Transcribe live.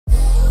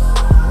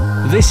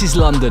This is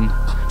London.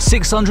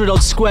 600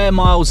 odd square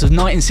miles of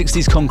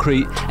 1960s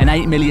concrete and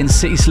 8 million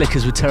city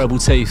slickers with terrible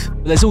teeth.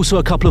 But there's also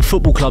a couple of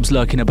football clubs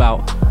lurking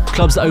about.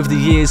 Clubs that over the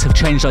years have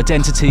changed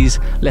identities,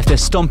 left their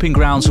stomping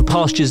grounds for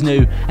pastures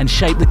new and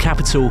shaped the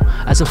capital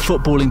as a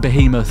footballing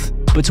behemoth.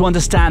 But to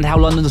understand how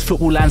London's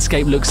football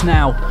landscape looks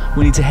now,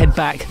 we need to head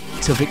back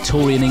to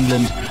Victorian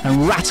England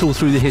and rattle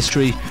through the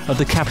history of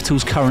the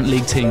capital's current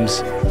league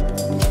teams.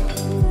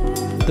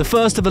 The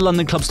first of the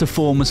London clubs to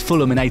form was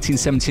Fulham in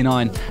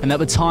 1879, and at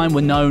the time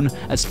were known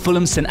as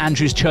Fulham St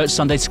Andrew's Church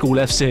Sunday School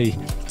FC.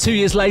 2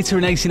 years later,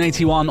 in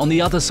 1881, on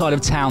the other side of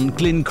town,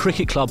 Glyn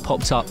Cricket Club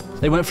popped up.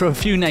 They went for a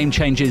few name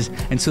changes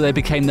until they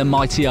became the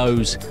Mighty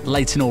O's,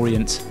 Leyton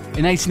Orient.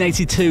 In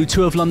 1882,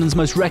 two of London's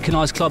most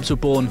recognised clubs were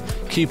born,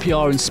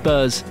 QPR and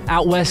Spurs.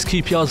 Out west,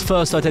 QPR's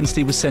first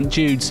identity was St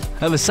Jude's.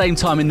 At the same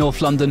time in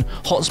North London,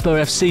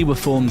 Hotspur FC were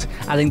formed,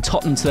 adding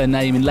Tottenham to their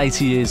name in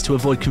later years to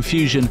avoid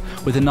confusion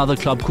with another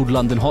club called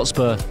London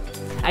Hotspur.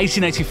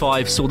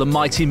 1885 saw the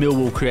mighty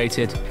Millwall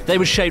created. They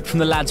were shaped from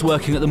the lads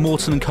working at the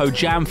Morton & Co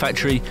jam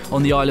factory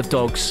on the Isle of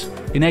Dogs.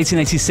 In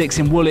 1886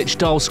 in Woolwich,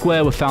 Dial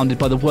Square were founded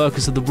by the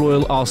workers of the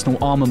Royal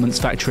Arsenal Armaments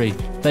Factory.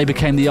 They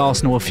became the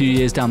Arsenal a few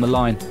years down the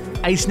line.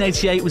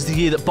 1888 was the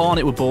year that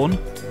Barnet were born.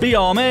 Be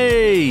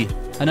Army!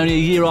 And only a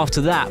year after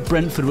that,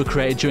 Brentford were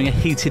created during a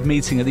heated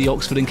meeting at the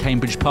Oxford and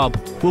Cambridge pub.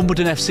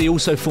 Wimbledon FC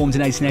also formed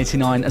in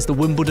 1889 as the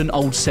Wimbledon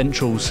Old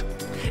Centrals.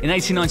 In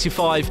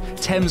 1895,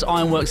 Thames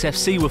Ironworks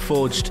FC were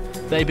forged.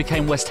 They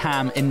became West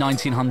Ham in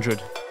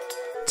 1900.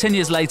 10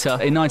 years later,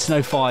 in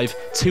 1905,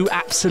 two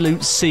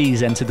absolute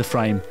C's entered the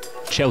frame,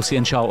 Chelsea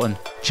and Charlton.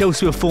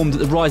 Chelsea were formed at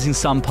the Rising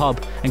Sun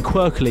pub and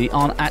quirkily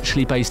aren't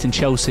actually based in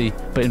Chelsea,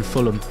 but in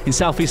Fulham. In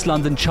South East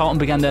London, Charlton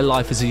began their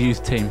life as a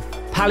youth team.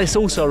 Palace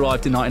also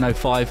arrived in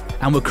 1905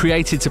 and were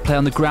created to play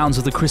on the grounds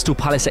of the Crystal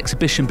Palace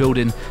exhibition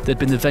building that had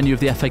been the venue of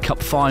the FA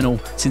Cup final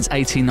since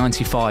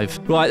 1895.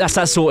 Right, that's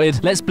that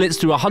sorted. Let's blitz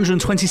through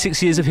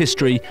 126 years of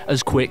history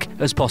as quick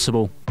as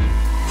possible.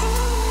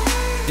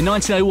 In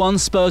 1901,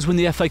 Spurs win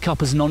the FA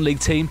Cup as a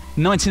non-league team.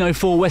 In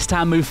 1904, West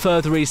Ham moved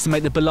further east to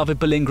make the beloved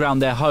Boleyn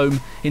Ground their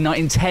home. In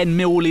 1910,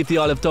 Millwall leave the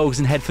Isle of Dogs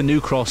and head for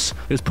New Cross.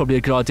 It was probably a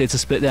good idea to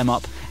split them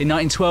up. In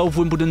 1912,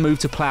 Wimbledon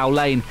moved to Plough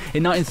Lane.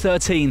 In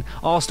 1913,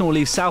 Arsenal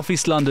leave South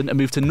East London and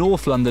move to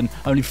North London,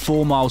 only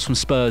 4 miles from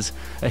Spurs.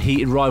 A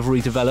heated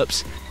rivalry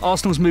develops.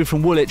 Arsenal's move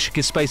from Woolwich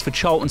gives space for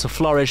Charlton to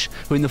flourish,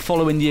 who in the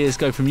following years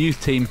go from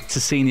youth team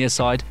to senior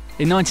side.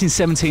 In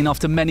 1917,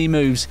 after many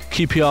moves,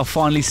 QPR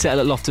finally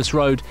settled at Loftus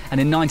Road,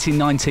 and in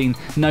 1919,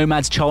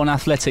 Nomads Charlton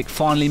Athletic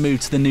finally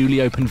moved to the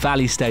newly opened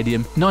Valley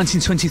Stadium.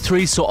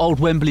 1923 saw Old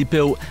Wembley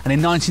built, and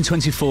in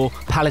 1924,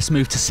 Palace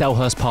moved to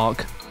Selhurst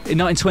Park. In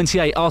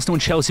 1928, Arsenal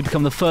and Chelsea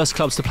become the first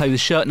clubs to play with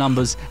shirt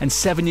numbers, and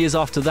 7 years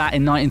after that,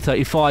 in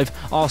 1935,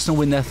 Arsenal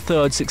win their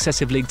third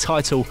successive league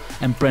title,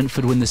 and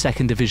Brentford win the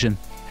second division.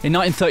 In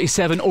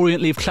 1937,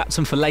 Orient leave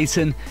Clapton for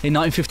Leyton. In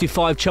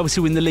 1955, Chelsea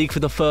win the league for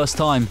the first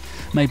time.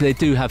 Maybe they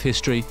do have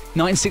history.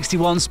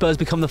 1961, Spurs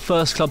become the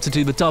first club to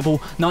do the double.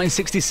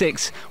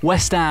 1966,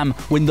 West Ham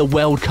win the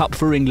World Cup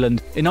for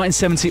England. In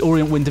 1970,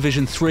 Orient win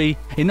Division 3.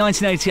 In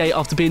 1988,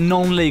 after being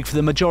non-league for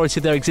the majority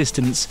of their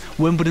existence,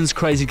 Wimbledon's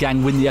Crazy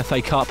Gang win the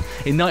FA Cup.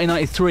 In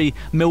 1993,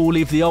 Millwall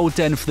leave the old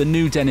den for the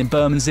new den in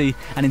Bermondsey.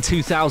 And in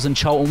 2000,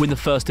 Charlton win the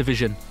first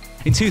division.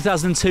 In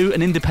 2002,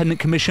 an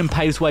independent commission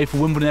paves way for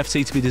Wimbledon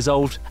FC to be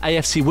dissolved.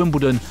 AFC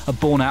Wimbledon are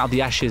born out of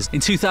the ashes. In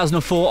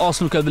 2004,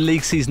 Arsenal go the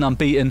league season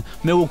unbeaten.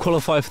 Millwall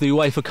qualify for the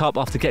UEFA Cup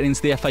after getting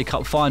into the FA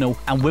Cup final,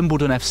 and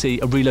Wimbledon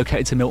FC are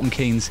relocated to Milton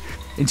Keynes.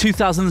 In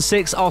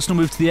 2006, Arsenal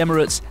moved to the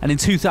Emirates, and in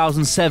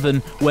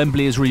 2007,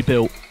 Wembley is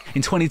rebuilt.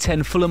 In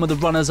 2010, Fulham are the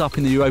runners-up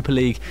in the Europa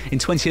League. In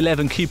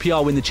 2011,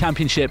 QPR win the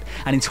Championship,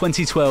 and in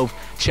 2012,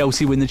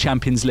 Chelsea win the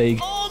Champions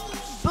League.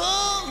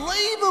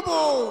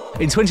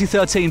 In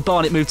 2013,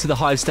 Barnet moved to the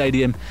Hive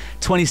Stadium.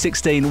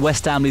 2016,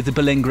 West Ham leave the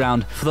Boleyn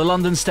Ground for the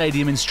London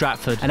Stadium in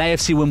Stratford, and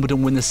AFC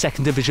Wimbledon win the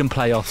second division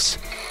playoffs.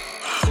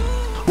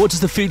 What does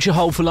the future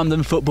hold for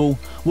London football?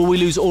 Will we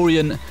lose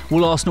Orient?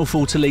 Will Arsenal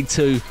fall to League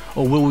 2?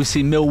 Or will we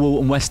see Millwall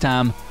and West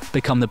Ham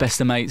become the best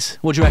of mates?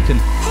 What do you reckon?